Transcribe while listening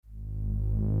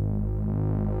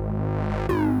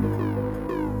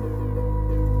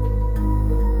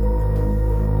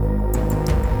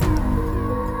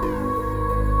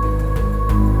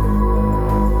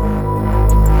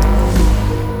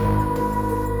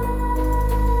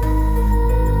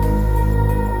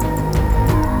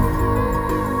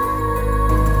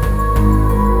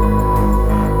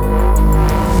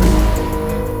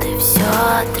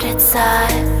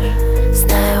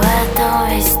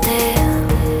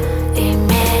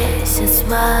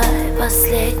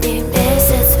последний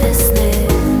месяц весны.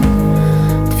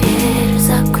 Дверь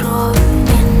закрой,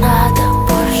 не надо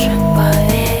больше,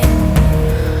 поверь.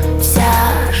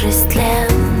 Вся жизнь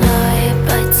тленна и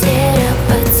потеря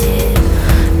потерь.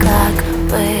 Как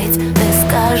быть, ты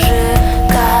скажи,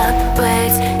 как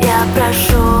быть? Я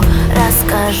прошу,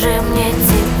 расскажи мне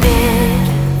теперь.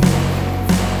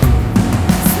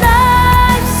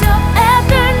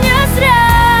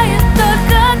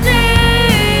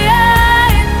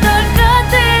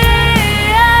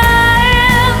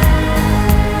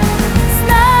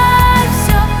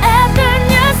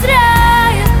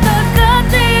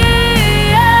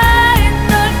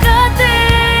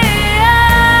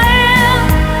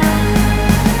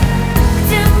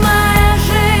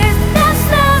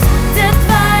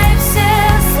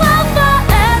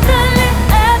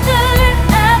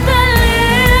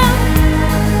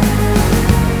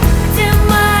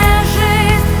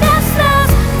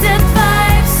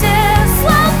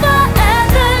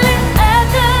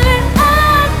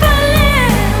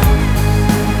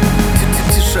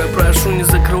 Не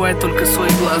закрывай только свои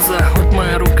глаза. Вот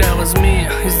моя рука, возьми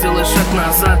и сделай шаг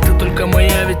назад. Ты только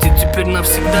моя, ведь и теперь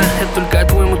навсегда. Я только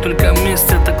твой, мы только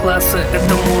вместе. Это класса,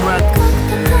 это Мурат.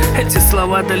 Эти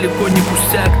слова далеко не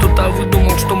пустяк. Кто-то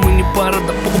выдумал, что мы не пара,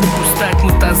 да пусть так.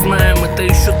 Мы-то знаем, это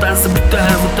еще та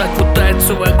запятая. Вот так вот тает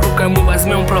все вокруг, а мы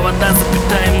возьмем провода,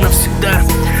 запитаем навсегда.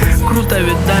 Круто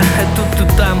ведь, да, и тут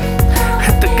и там.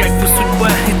 Это как бы судьба,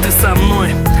 и ты со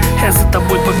мной. Я за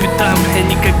тобой по пятам. Я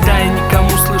никогда и никому,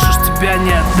 слышишь, тебя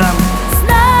не отдам.